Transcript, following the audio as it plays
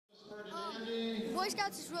Boy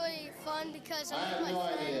Scouts is really fun because I'm with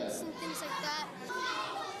my friends and things like that.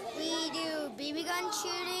 We do BB gun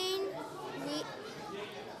shooting,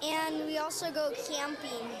 and we also go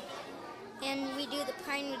camping, and we do the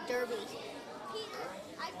Pinewood Derby.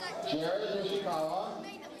 Jared Nishikawa,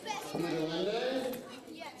 Peter Linden,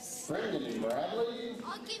 Yes. Brendan Bradley,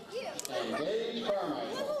 I'll give you. and Dave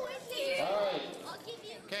Carmichael. All right. I'll give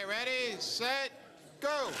you. Okay, ready, set,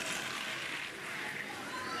 go.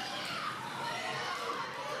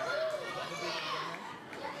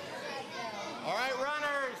 All right,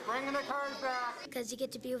 runners, bringing the cars back. Because you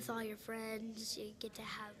get to be with all your friends, you get to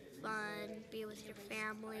have fun, be with your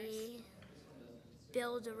family,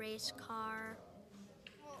 build a race car.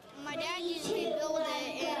 My dad usually built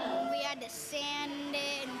it, and we had to sand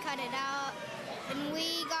it and cut it out. And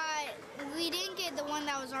we didn't get the one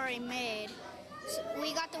that was already made. So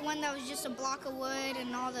we got the one that was just a block of wood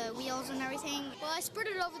and all the wheels and everything. Well, I spread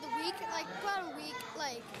it over the week, like about a week.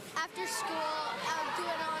 Like after school, I would do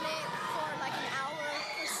it on it for like an hour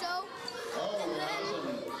or so. And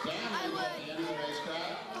then I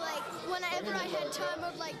would, like, whenever I had time, I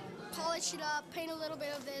would like polish it up, paint a little bit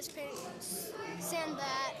of this, sand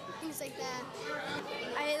that, things like that.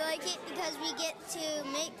 I like it because we get to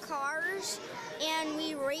make cars and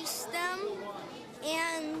we race them,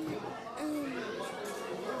 and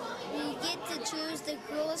we get to choose the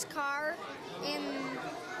coolest car, and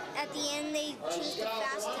at the end they choose the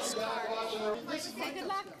fastest car. Okay, good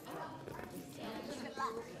luck. Good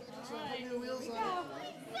luck.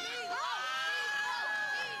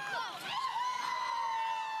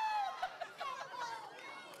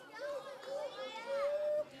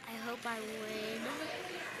 I hope I win,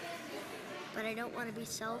 but I don't want to be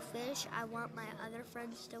selfish. I want my other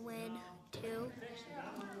friends to win too.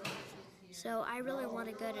 So I really want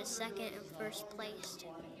to go to second and first place.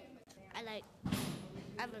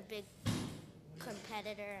 I'm a big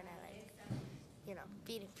competitor, and I like,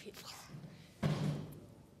 beating people.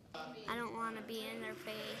 I don't want to be in their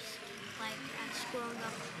face, like at school and go,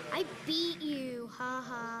 I beat you,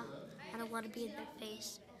 haha. I don't want to be in their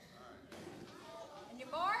face.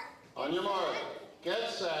 On your mark, get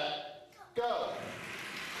set, go.